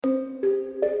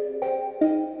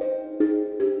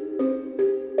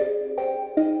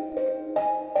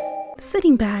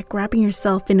Sitting back, wrapping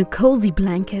yourself in a cozy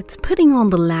blanket, putting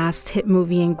on the last hit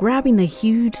movie and grabbing the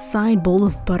huge side bowl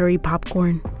of buttery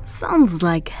popcorn. Sounds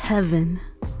like heaven.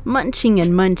 Munching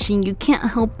and munching, you can't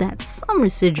help that some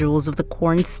residuals of the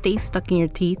corn stay stuck in your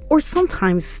teeth or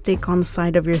sometimes stick on the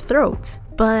side of your throat.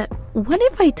 But what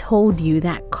if I told you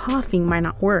that coughing might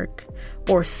not work,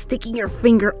 or sticking your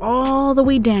finger all the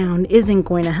way down isn't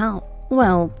going to help?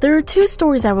 Well, there are two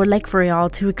stories I would like for y'all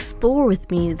to explore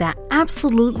with me that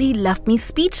absolutely left me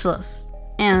speechless.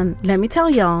 And let me tell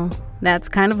y'all, that's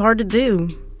kind of hard to do.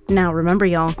 Now remember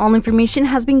y'all, all information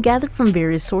has been gathered from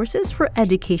various sources for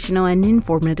educational and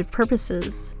informative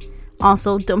purposes.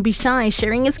 Also, don't be shy,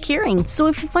 sharing is caring. So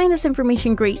if you find this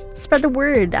information great, spread the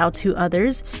word out to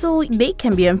others so they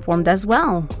can be informed as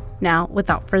well. Now,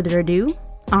 without further ado,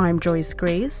 I'm Joyce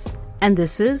Grace, and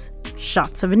this is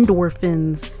Shots of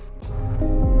Endorphins.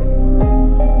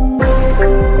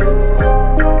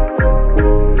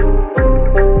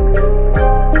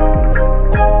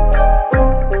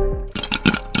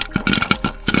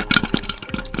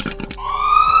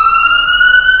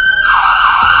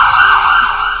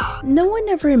 No one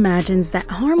ever imagines that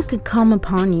harm could come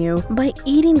upon you by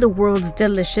eating the world's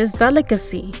delicious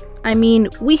delicacy. I mean,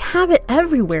 we have it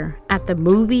everywhere, at the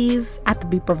movies, at the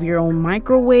beep of your own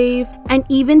microwave, and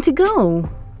even to go.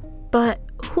 But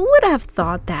who would have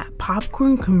thought that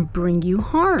popcorn can bring you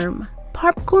harm?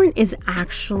 Popcorn is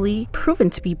actually proven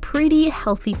to be pretty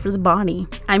healthy for the body.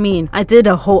 I mean, I did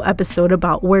a whole episode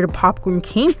about where the popcorn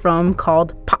came from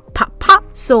called Pop Pop Pop,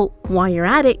 so while you're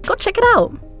at it, go check it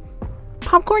out.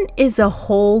 Popcorn is a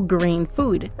whole grain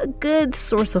food, a good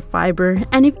source of fiber,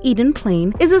 and if eaten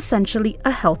plain, is essentially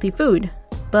a healthy food.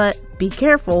 But be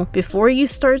careful before you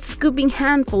start scooping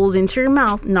handfuls into your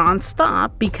mouth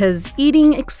non-stop, because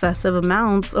eating excessive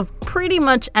amounts of pretty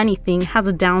much anything has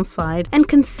a downside, and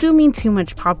consuming too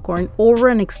much popcorn over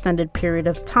an extended period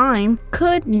of time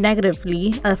could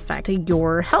negatively affect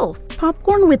your health.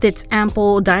 Popcorn, with its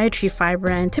ample dietary fiber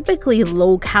and typically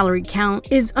low calorie count,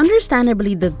 is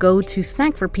understandably the go-to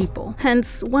snack for people,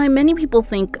 hence why many people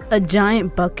think a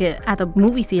giant bucket at the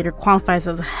movie theater qualifies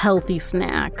as a healthy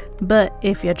snack. But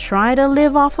if you try to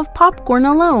live off of popcorn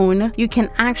alone, you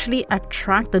can actually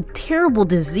attract a terrible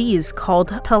disease called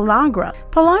pellagra.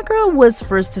 Pellagra was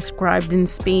first described in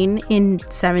Spain in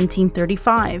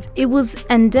 1735. It was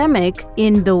endemic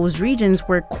in those regions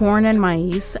where corn and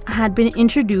maize had been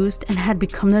introduced and had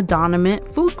become the dominant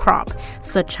food crop,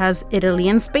 such as Italy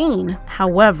and Spain.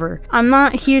 However, I'm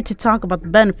not here to talk about the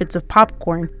benefits of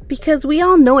popcorn, because we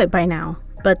all know it by now.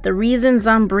 But the reasons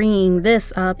I'm bringing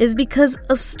this up is because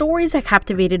of stories that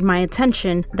captivated my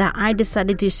attention that I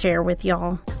decided to share with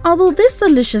y'all. Although this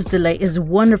delicious delight is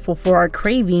wonderful for our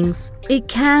cravings, it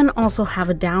can also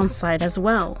have a downside as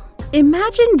well.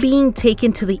 Imagine being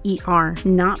taken to the ER,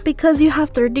 not because you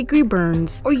have third-degree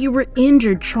burns or you were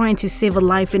injured trying to save a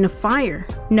life in a fire.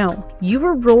 No, you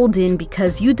were rolled in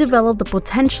because you developed a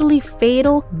potentially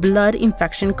fatal blood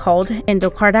infection called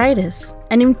endocarditis.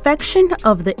 An infection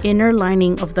of the inner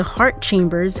lining of the heart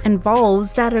chambers and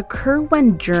valves that occur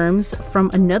when germs from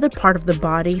another part of the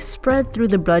body spread through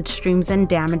the bloodstreams and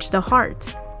damage the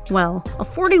heart. Well, a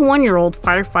 41-year-old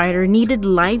firefighter needed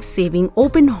life-saving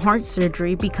open heart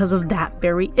surgery because of that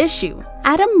very issue.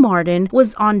 Adam Martin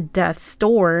was on death's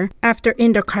door after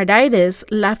endocarditis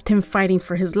left him fighting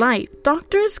for his life.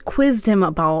 Doctors quizzed him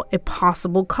about a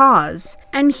possible cause,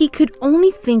 and he could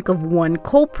only think of one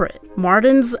culprit.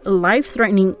 Martin's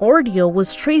life-threatening ordeal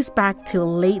was traced back to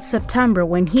late September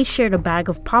when he shared a bag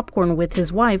of popcorn with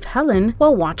his wife, Helen,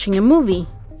 while watching a movie.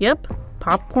 Yep.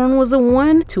 Popcorn was the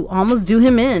one to almost do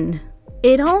him in.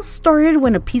 It all started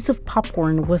when a piece of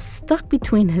popcorn was stuck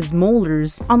between his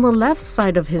molars on the left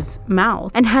side of his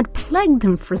mouth and had plagued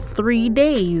him for 3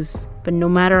 days. But no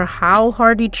matter how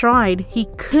hard he tried, he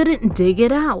couldn't dig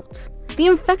it out. The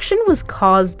infection was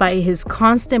caused by his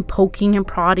constant poking and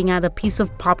prodding at a piece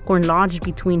of popcorn lodged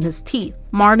between his teeth.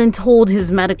 Martin told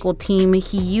his medical team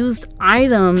he used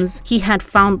items he had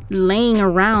found laying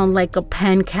around, like a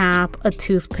pen cap, a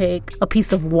toothpick, a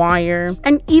piece of wire,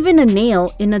 and even a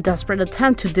nail in a desperate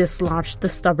attempt to dislodge the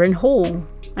stubborn hole.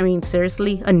 I mean,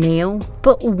 seriously, a nail?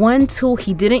 But one tool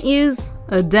he didn't use?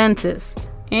 A dentist.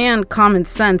 And common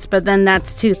sense, but then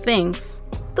that's two things.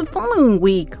 The following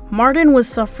week, Martin was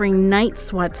suffering night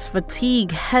sweats,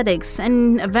 fatigue, headaches,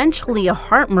 and eventually a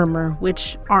heart murmur,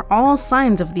 which are all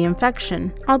signs of the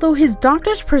infection. Although his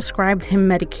doctors prescribed him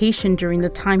medication during the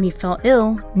time he fell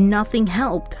ill, nothing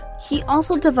helped. He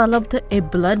also developed a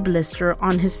blood blister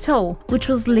on his toe, which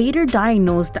was later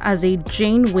diagnosed as a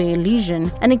Janeway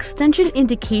lesion, an extension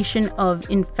indication of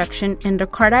infection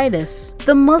endocarditis.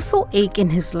 The muscle ache in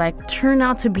his leg turned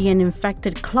out to be an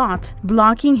infected clot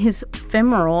blocking his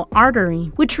femoral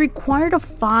artery, which required a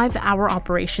 5-hour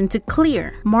operation to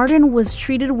clear. Martin was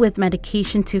treated with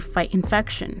medication to fight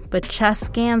infection, but chest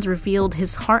scans revealed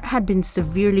his heart had been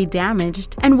severely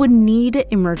damaged and would need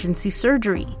emergency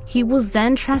surgery. He was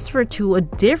then transferred to a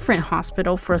different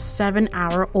hospital for a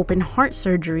 7-hour open heart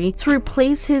surgery to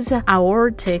replace his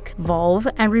aortic valve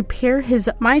and repair his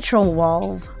mitral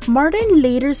valve. Martin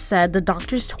later said the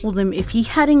doctors told him if he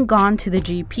hadn't gone to the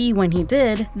GP when he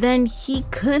did, then he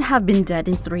could have been dead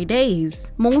in 3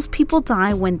 days. Most people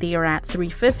die when they are at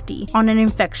 350 on an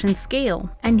infection scale,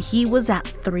 and he was at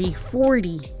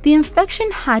 340. The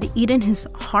infection had eaten his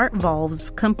heart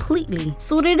valves completely,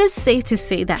 so it is safe to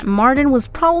say that Martin was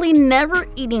probably never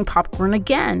eating popcorn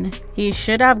again. He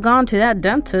should have gone to that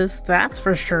dentist, that's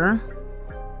for sure.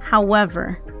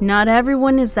 However, not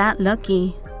everyone is that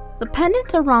lucky. The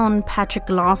pendant around Patrick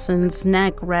Lawson's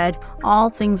neck read, "All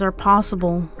things are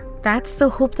possible." That's the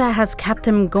hope that has kept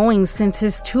him going since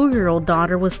his 2-year-old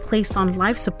daughter was placed on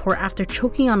life support after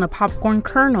choking on a popcorn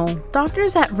kernel.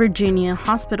 Doctors at Virginia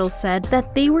Hospital said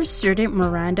that they were certain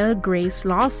Miranda Grace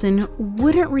Lawson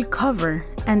wouldn't recover,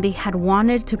 and they had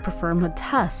wanted to perform a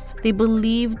test they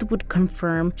believed would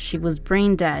confirm she was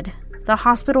brain dead. The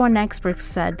hospital and experts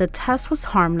said the test was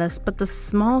harmless, but the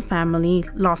small family,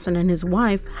 Lawson and his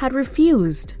wife, had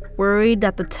refused, worried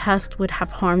that the test would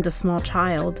have harmed the small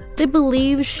child. They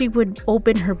believed she would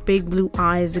open her big blue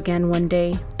eyes again one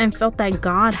day, and felt that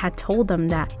God had told them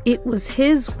that it was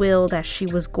His will that she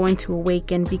was going to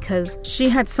awaken because she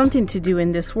had something to do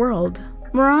in this world.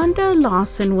 Miranda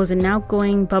Lawson was an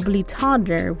outgoing, bubbly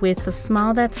toddler with a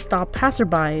smile that stopped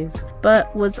passerbys,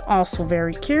 but was also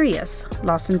very curious,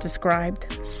 Lawson described.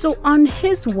 So on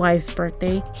his wife's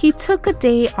birthday, he took a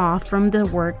day off from the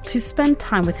work to spend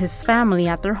time with his family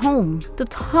at their home. The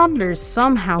toddler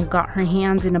somehow got her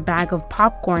hands in a bag of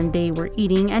popcorn they were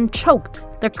eating and choked.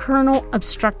 The kernel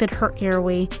obstructed her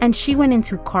airway and she went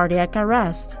into cardiac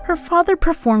arrest. Her father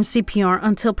performed CPR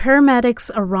until paramedics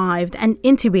arrived and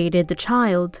intubated the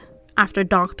child. After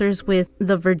doctors with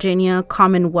the Virginia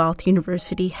Commonwealth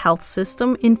University Health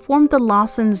System informed the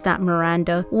Lawsons that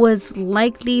Miranda was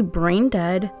likely brain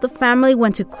dead, the family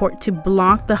went to court to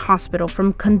block the hospital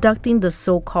from conducting the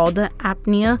so-called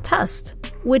apnea test,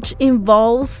 which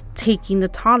involves taking the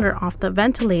toddler off the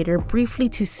ventilator briefly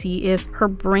to see if her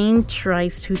brain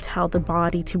tries to tell the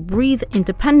body to breathe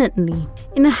independently.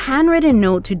 In a handwritten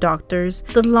note to doctors,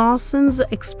 the Lawsons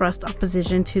expressed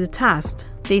opposition to the test.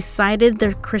 They cited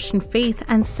their Christian faith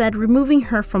and said removing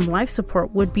her from life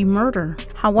support would be murder.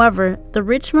 However, the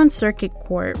Richmond Circuit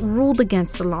Court ruled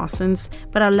against the Lawsons,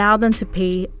 but allowed them to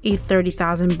pay a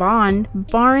 $30,000 bond,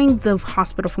 barring the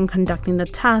hospital from conducting the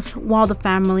test, while the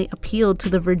family appealed to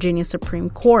the Virginia Supreme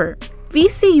Court.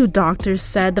 VCU doctors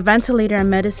said the ventilator and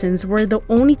medicines were the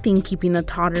only thing keeping the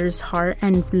toddler's heart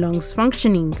and lungs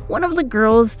functioning. One of the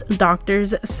girl's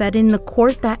doctors said in the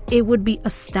court that it would be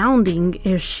astounding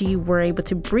if she were able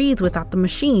to breathe without the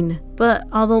machine. But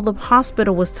although the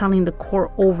hospital was telling the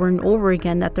court over and over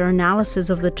again that their analysis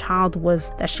of the child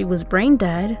was that she was brain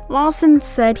dead, Lawson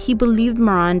said he believed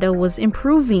Miranda was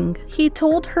improving. He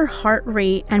told her heart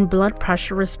rate and blood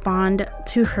pressure respond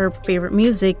to her favorite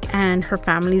music and her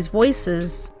family's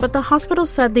voices. But the hospital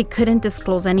said they couldn't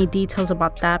disclose any details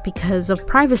about that because of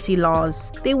privacy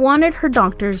laws. They wanted her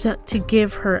doctors to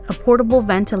give her a portable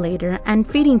ventilator and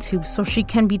feeding tube so she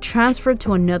can be transferred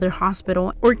to another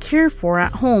hospital or cared for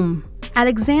at home.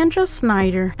 Alexandra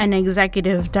Snyder, an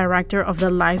executive director of the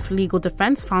Life Legal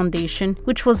Defense Foundation,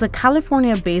 which was a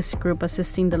California-based group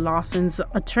assisting the Lawsons'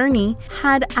 attorney,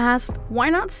 had asked, why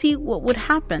not see what would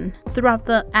happen? Throughout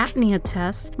the apnea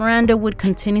test, Miranda would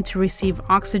continue to receive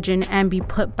oxygen and be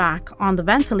put back on the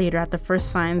ventilator at the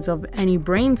first signs of any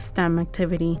brainstem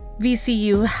activity.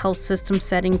 VCU Health System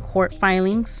said in court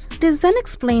filings. It is then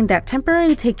explained that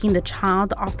temporarily taking the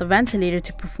child off the ventilator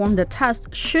to perform the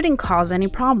test shouldn't cause any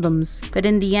problems. But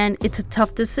in the end, it's a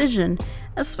tough decision,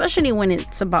 especially when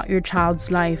it's about your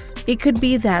child's life. It could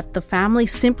be that the family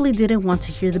simply didn't want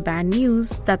to hear the bad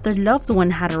news that their loved one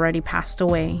had already passed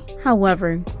away.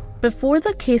 However, before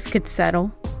the case could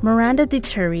settle, Miranda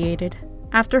deteriorated.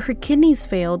 After her kidneys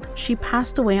failed, she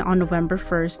passed away on November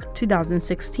 1st,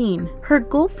 2016. Her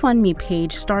GoFundMe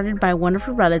page, started by one of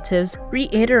her relatives,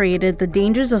 reiterated the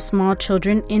dangers of small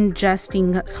children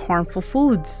ingesting harmful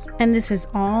foods. And this is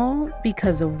all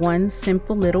because of one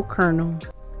simple little kernel.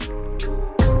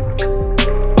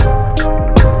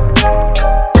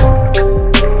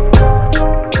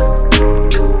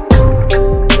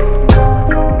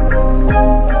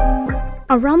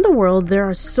 Around the world, there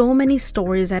are so many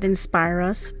stories that inspire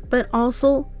us, but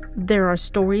also there are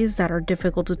stories that are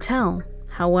difficult to tell.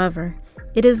 However,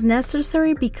 it is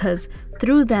necessary because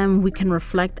through them we can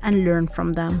reflect and learn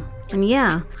from them. And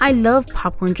yeah, I love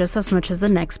popcorn just as much as the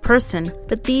next person,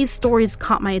 but these stories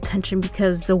caught my attention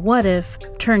because the what if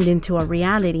turned into a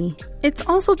reality. It's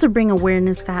also to bring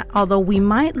awareness that although we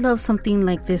might love something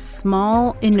like this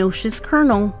small, innocuous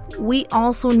kernel, we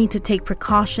also need to take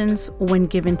precautions when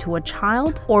given to a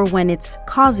child or when it's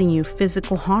causing you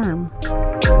physical harm.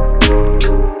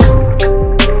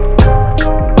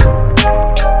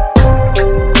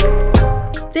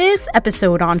 This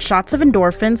episode on Shots of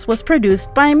Endorphins was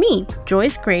produced by me,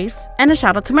 Joyce Grace, and a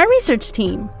shout out to my research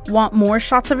team. Want more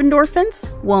Shots of Endorphins?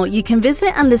 Well, you can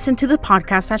visit and listen to the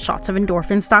podcast at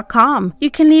shotsofendorphins.com.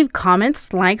 You can leave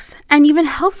comments, likes, and even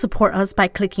help support us by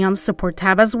clicking on the support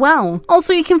tab as well.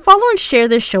 Also, you can follow and share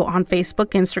this show on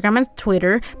Facebook, Instagram, and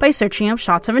Twitter by searching up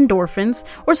Shots of Endorphins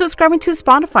or subscribing to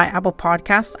Spotify, Apple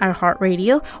Podcasts,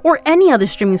 iHeartRadio, or any other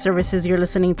streaming services you're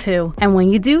listening to. And when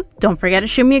you do, don't forget to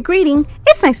shoot me a greeting.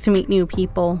 It's nice to meet new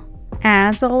people.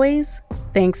 As always,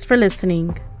 thanks for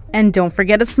listening. And don't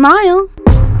forget to smile.